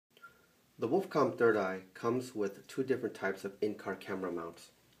The Wolfcom third eye comes with two different types of in-car camera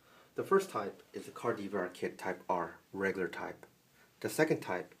mounts. The first type is the car DVR kit type R, regular type. The second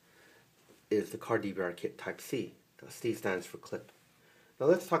type is the car DVR kit type C. The C stands for clip. Now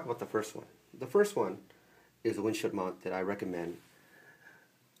let's talk about the first one. The first one is a windshield mount that I recommend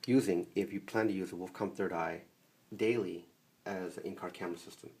using if you plan to use a Wolfcom third eye daily as an in-car camera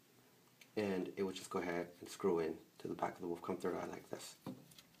system. And it would just go ahead and screw in to the back of the Wolfcom third eye like this.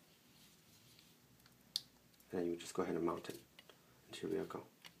 And then you would just go ahead and mount it into your vehicle.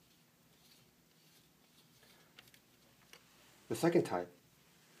 The second type,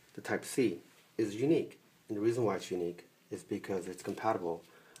 the type C, is unique. And the reason why it's unique is because it's compatible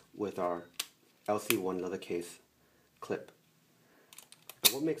with our LC1 leather case clip.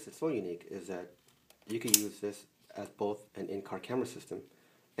 And what makes it so unique is that you can use this as both an in-car camera system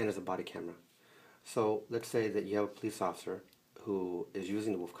and as a body camera. So let's say that you have a police officer who is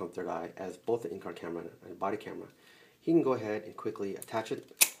using the Wolfcom third eye as both an in-car camera and a body camera. He can go ahead and quickly attach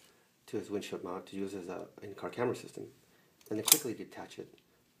it to his windshield mount to use as an in-car camera system, and then quickly detach it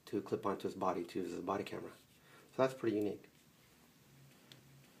to clip onto his body to use as a body camera. So that's pretty unique.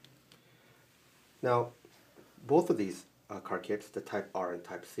 Now, both of these car kits, the Type R and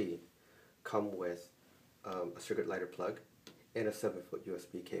Type C, come with a circuit lighter plug and a 7-foot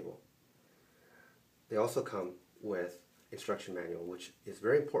USB cable. They also come with instruction manual, which is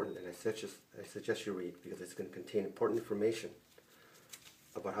very important, and I suggest you read because it's going to contain important information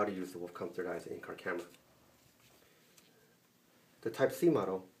about how to use the Wolfcom third eye as an in-car camera. The Type C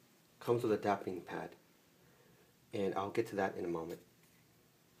model comes with a dampening pad, and I'll get to that in a moment.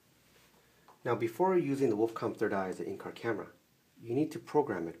 Now, before using the Wolfcom third eye as an in-car camera, you need to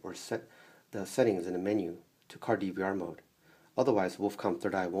program it or set the settings in the menu to car DVR mode. Otherwise, Wolfcom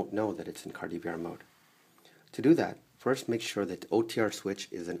third eye won't know that it's in car DVR mode. To do that, first make sure that the OTR switch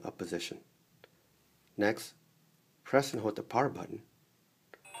is in up position. Next, press and hold the power button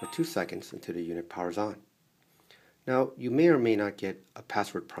for 2 seconds until the unit powers on. Now, you may or may not get a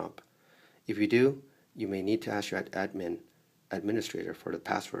password prompt. If you do, you may need to ask your administrator for the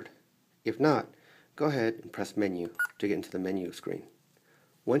password. If not, go ahead and press menu to get into the menu screen.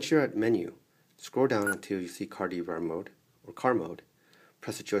 Once you're at menu, scroll down until you see car DVR mode or car mode.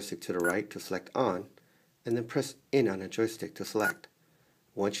 Press the joystick to the right to select on, and then press in on the joystick to select.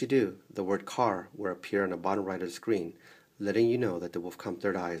 Once you do, the word car will appear on the bottom right of the screen, letting you know that the Wolfcom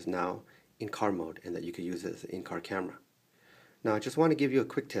third eye is now in car mode and that you could use it as an in-car camera. Now, I just want to give you a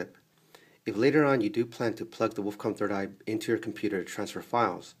quick tip. If later on you do plan to plug the Wolfcom third eye into your computer to transfer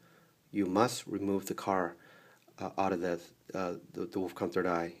files, you must remove the car out of the Wolfcom third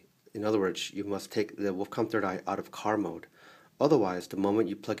eye. In other words, you must take the Wolfcom third eye out of car mode. Otherwise, the moment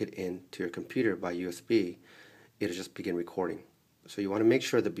you plug it in to your computer by USB, it'll just begin recording. So you want to make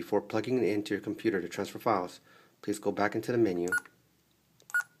sure that before plugging it into your computer to transfer files, please go back into the menu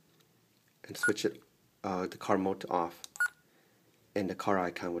and switch it the car mode to off, and the car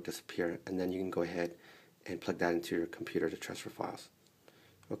icon will disappear, and then you can go ahead and plug that into your computer to transfer files.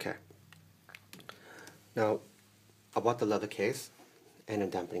 Okay. Now, about the leather case and a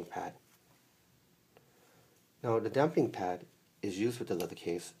dampening pad. Now, the dampening pad is used with the leather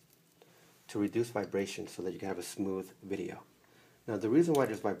case to reduce vibration so that you can have a smooth video. Now, the reason why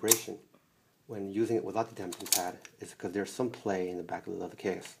there's vibration when using it without the dampening pad is because there's some play in the back of the leather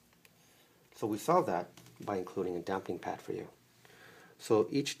case. So we solve that by including a dampening pad for you. So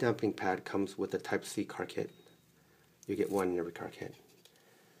each dampening pad comes with a Type C car kit. You get one in every car kit.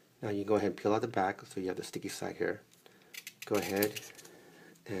 Now you go ahead and peel out the back so you have the sticky side here. Go ahead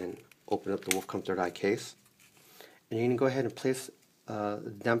and open up the Wolfcom third eye case. And you can go ahead and place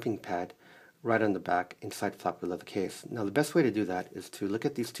the dampening pad right on the back inside flap of the case. Now the best way to do that is to look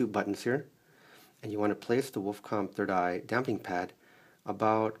at these two buttons here, and you want to place the Wolfcom third eye dampening pad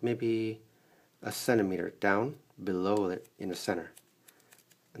about maybe a centimeter down below it in the center.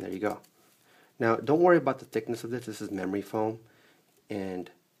 And there you go. Now don't worry about the thickness of this. This is memory foam, and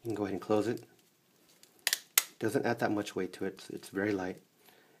you can go ahead and close it. Doesn't add that much weight to it. It's very light.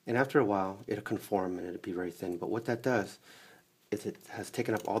 And after a while, it'll conform and it'll be very thin. But what that does is it has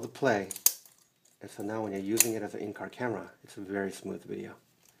taken up all the play. And so now when you're using it as an in-car camera, it's a very smooth video.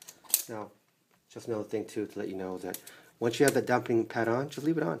 Now, just another thing too to let you know that once you have the dampening pad on, just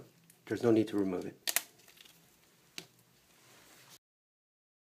leave it on. There's no need to remove it.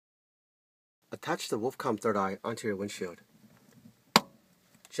 Attach the Wolfcom third eye onto your windshield.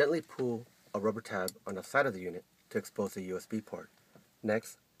 Gently pull a rubber tab on the side of the unit to expose the USB port.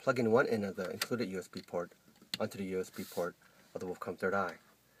 Next, plug in one end of the included USB port onto the USB port of the Wolfcom third eye.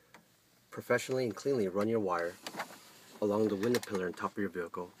 Professionally and cleanly run your wire along the window pillar on top of your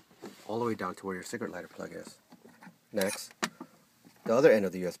vehicle all the way down to where your cigarette lighter plug is. Next, the other end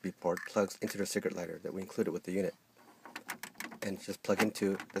of the USB port plugs into the cigarette lighter that we included with the unit. And just plug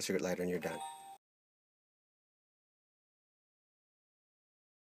into the cigarette lighter and you're done.